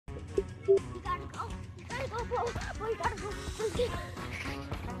Whoa, you gotta go.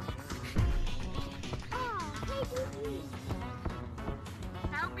 Oh, hey, Blue.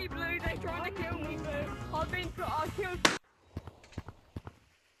 Help me, Blue. They're trying to kill me, Blue. I've been killed.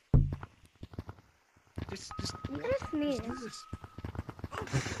 Just Look at this me. do this.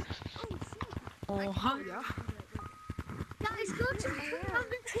 Oh, hi. Yeah. Guys, go to the front of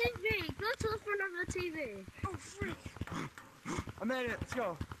the TV. Go to the front of the TV. Oh, freak. I made it. Let's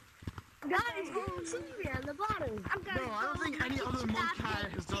go. Guys, go to the TV on the bottom. No, I don't think any other monk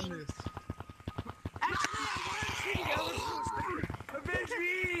has done this. Actually, I want to see the other poster. Avenge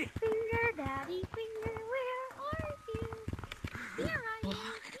me! Finger, daddy, finger, where are you? Here I am.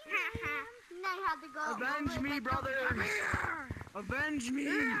 And I had to go. Avenge me, brother! Avenge me!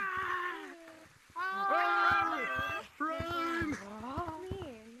 Oh, Run!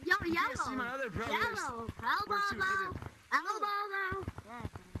 Yo, You can't see my other brothers. Yellow. We're too hidden. Elbow.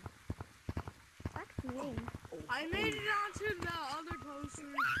 That's me. I made it onto the other poster.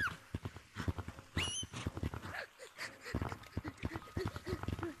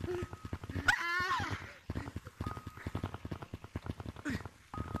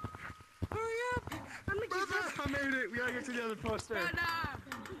 Hurry up! I made it! We gotta get to the other poster.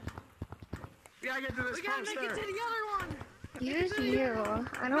 We gotta get to this We gotta poster. make it to the other one. Use you.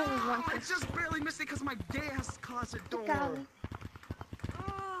 I don't want It's just barely missed it because of my gas closet door. Got it.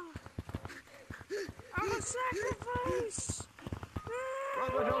 Oh, I'm a sacrifice.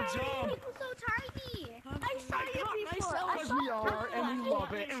 Brother, don't jump. People so tiny. I saw you Nice before. selfie. Because we are, and we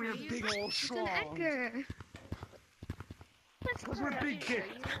love it, and we're big old It's an strong. Edgar. Because we're big kids.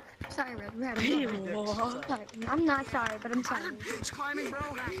 Sorry, Red. Sorry. I'm not sorry, but I'm sorry. I'm pitch climbing, bro.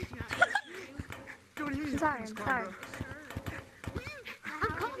 Dude, he's Sorry, pitch I'm climbing, sorry. bro.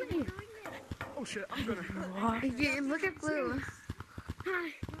 I'm coming. Oh shit, I'm gonna. Yeah, look at Blue.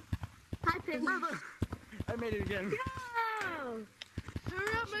 Hi, Pig. Brother, I made it again. Go!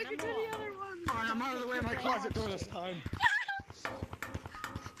 Hurry up, make it to the other one. Alright, I'm out of the way of my closet door this time.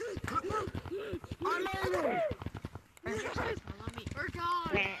 I made it! We're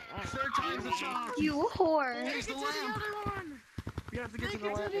gone. Third time's the charm. You whore. There's the Make it to the lamp. other one. We have to get Make to the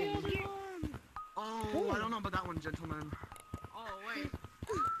it to the lamp. other one. Oh, I don't know about that one, gentlemen. Oh, wait.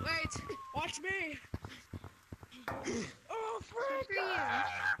 Wait. Watch me. Oh, frick.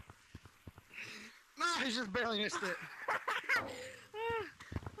 No, I just barely missed it.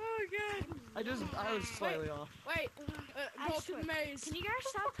 Oh, God. I was slightly off. Wait. Go to the maze. Can you guys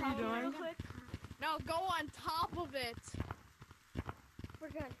stop What are you talking real doing? quick? No, go on top of it. We're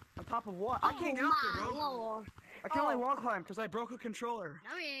good. On top of what? I can't get up there, bro. Lord. I can only wall climb because I broke a controller.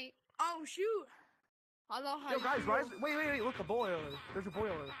 No, we ain't. Oh, shoot. I know how Yo, you guys, feel. rise. Wait, look, a boiler. There's a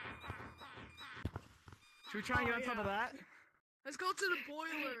boiler. Should we try and get on top of that? Let's go to the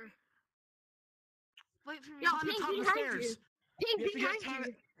boiler. Wait for me. Yo, Climb the Pink top of the behind stairs. you. Pink We have to get behind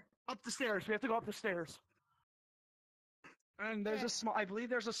you. up the stairs. We have to go up the stairs. And there's a small, I believe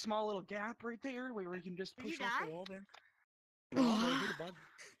there's a small little gap right there where you can just Did you push off die? the wall there. No, I hit a bug.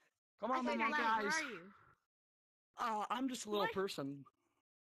 Come on, I my think I guys. Where are you? I'm just a little person.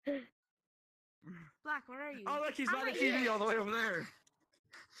 Black, where are you? Oh, look, he's I'm by the right TV here. all the way over there.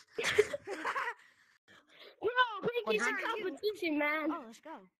 No, Pinky's What a are competition, man. Oh, let's go.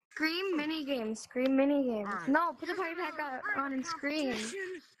 Scream mini games. Scream mini games. Alright. No, put the party pack on and scream.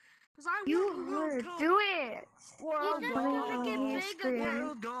 Because I You want the World heard. Cup. Do it. World just goal. gonna get big Scream. again.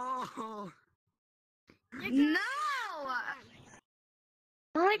 World goal. No.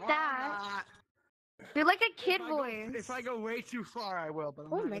 Not like Why that. not? You're like a kid If I go- voice. If I go way too far, I will, but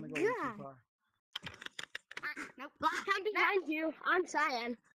I'm Oh not my gonna go way God. too far. Nope. Black, I'm behind you. I'm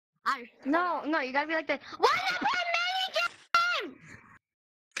cyan. I. No, you gotta be like that. Why did I play mini game?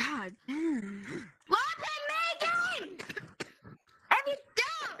 God. Why did I play mini game? If you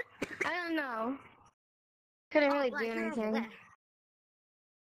don't. I don't know. Couldn't really Black, do you're over anything. there.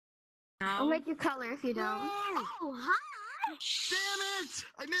 I'll make you color if you don't. Oh, Oh, hi. damn it!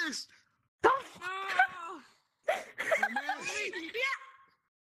 I missed. No. I missed.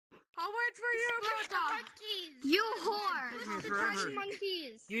 I'll wait for you, Mata. Monkeys. You whore. Took me The forever. tiny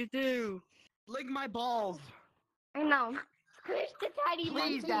monkeys. You do. Lick my balls. I know. Squish the tiny Please,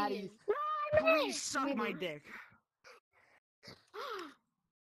 monkeys. Daddy. No, I'm in Please it. suck Maybe. my dick.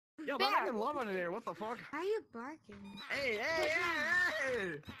 Yo, but I can love under there. What the fuck? Why are you barking? Hey, hey,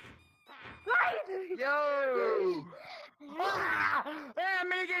 hey, Why? hey! Yo! Ah! Hey,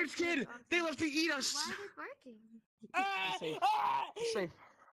 mini games, kid! They love to eat us. Why are they barking? I'm safe. I'm safe.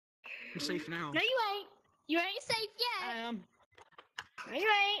 I'm safe now. No, you ain't. You ain't safe I yet. am. No, you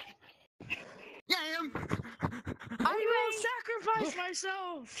ain't. Yeah, I am. I will sacrifice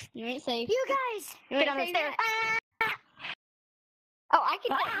myself. You ain't safe. You guys. Get on the stairs. Oh, I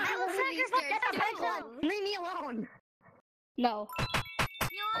can. I will sacrifice myself. Leave me alone. No.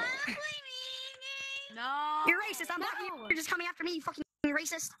 No. You're racist. I'm not. You're just coming after me. You fucking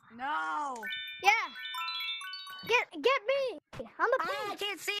racist. No. Yeah. Get me. I'm the I pink.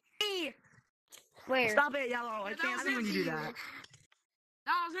 can't see. Where? Stop it, Yellow. I can't see when you do that.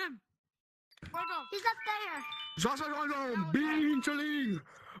 That was him. Where go? He's up there.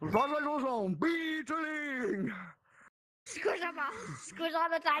 Squish all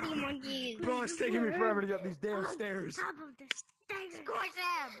the tiny monkeys. Bro, it's taking me forever to get up these damn stairs. Top of the stairs. Squish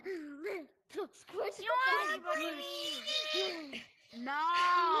them. Squish You the tiny monkeys. No.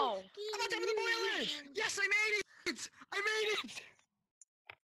 I'm on top of the boiler! Yes, I made it! I made it!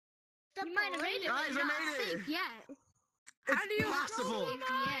 You might have made it. Guys, I made it! Yeah. How do you It's possible! lick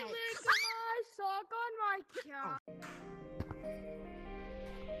my sock on my cat?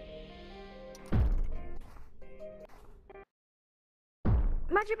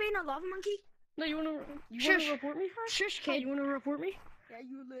 Imagine being a lava monkey. No, you wanna report me first? Shush, Hi, kid. you wanna report me? Yeah,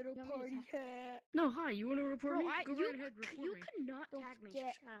 you little party cat. No, hi, you wanna report Bro, me? I- Go you right ahead, report You me. could not tag me.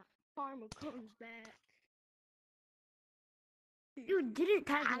 Get Shut up. Karma comes back. You didn't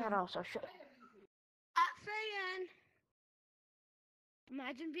tag me at all, so shut up. At fan.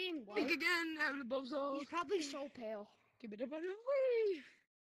 Imagine being Think white. again, out of the bozo. He's probably so pale. Give it up on the way.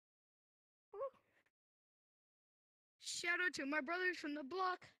 Shout out to my brothers from the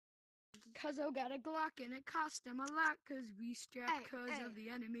block. Cuzzo got a Glock and it cost him a lot cause we strapped Hey, cause hey. of the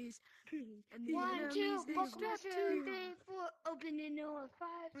enemies. And the 1, 2, enemies they 1, strapped 2, too. 3, 4. Opening door 5,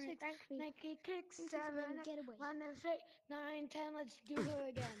 6, 9, 8, 7, 8, 9, 10. Let's do it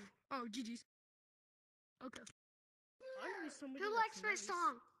again. Oh, GG's. Okay. Who likes first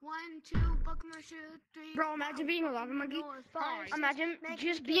song? 1, 2, buckle my shoe. 3. Bro, imagine being a lava monkey. 5. Alright. Imagine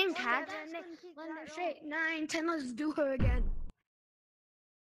just being tagged. 9, 10. Let's do her again.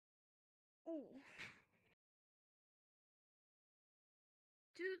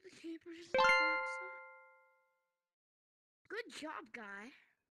 Dude, the keepers. Good job, guy.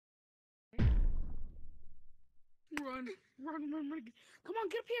 Run. Come on,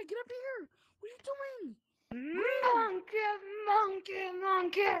 get up here, get up here. What are you doing?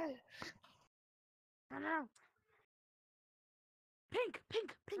 Monkey. I don't know. Pink.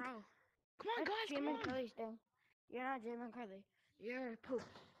 Bro, Come on, guys, Jim come and on. Curly's thing. You're not Jim and Curly. You're poop.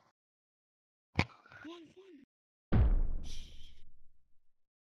 Come on.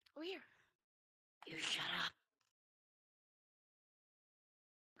 Over here. You shut up.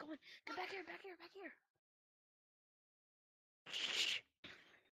 Come on. Get back here. Shh.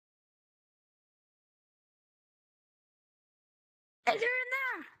 They're in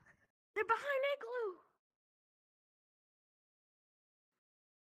there. They're behind Igloo.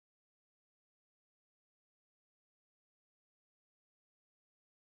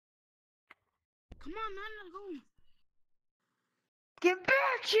 Come on, man, let's go. Get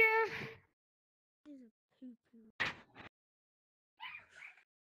back here.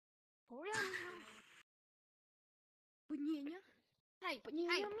 Banana. Hey,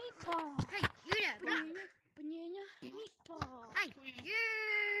 Banana hey, meatball. hey, you there. Banana meatball. Hey,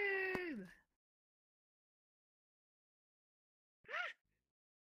 Yeah.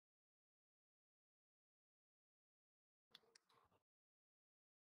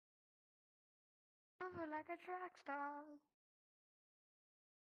 Over like a track star.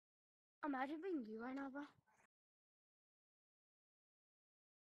 Imagine being you right now, bro.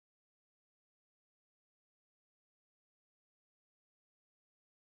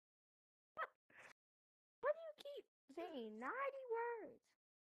 Why do you keep saying naughty words?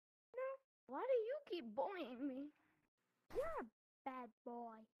 No. Why do you keep bullying me? You're a bad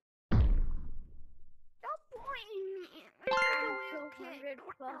boy. Stop bullying me. Okay. 200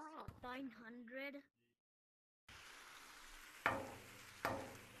 plus 900.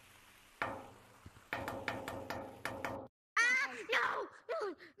 No!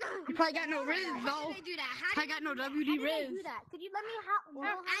 You probably got no riz, though. How did I do that? How I got no WD did I riz. do that? Could you let me know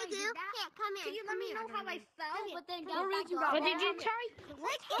how I do. did that? Yeah, come here. Could you let me know how I fell, but then No got reason back about up? What did you try?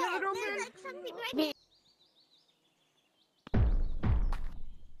 Right Give it here. over. There's like something right here.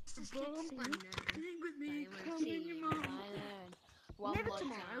 Sing with me, come in your mom. One Never more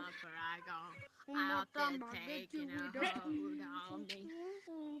tomorrow. time before I go. One more Out time, there I'll taking get you a down. hold on me.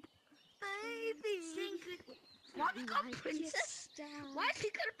 Baby. Sing good. Why you got a princess? Why is he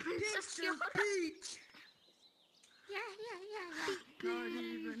got a princess? Peach! Yeah. Not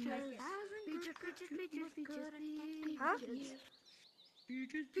even Peaches, peaches, peaches, good. Huh?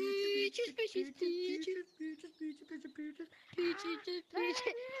 Peaches, Peaches, peaches, peaches.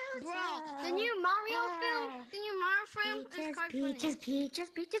 Bro, the new Mario film, is quite funny. peaches, peaches.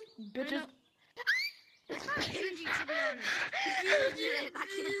 Bitches. It's not cringy, to be honest.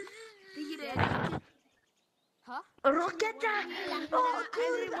 Beat it. Huh? Rocketa. Oh,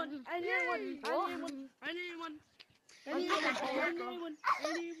 anyone.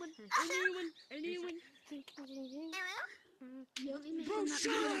 Bro,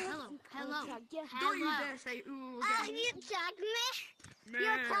 shut up. Hello. Don't you dare say ooh again. You talk me? Man, You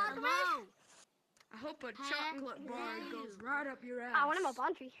talk me? I hope a chocolate bar goes right up your ass. I want him a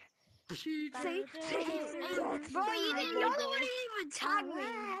boundary. See? Bro, you didn't, you're the one who didn't even talk me.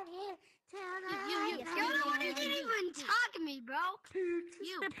 You're the one who didn't even talk to me, bro.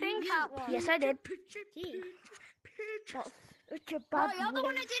 the pink hot one. Yes, I did. Bro, you're the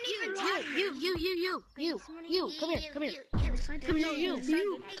one that didn't even talk to me. You. Come here. You.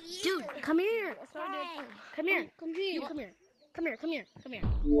 Dude, come here. Come here. You come here. Come here.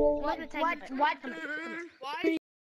 What? Why?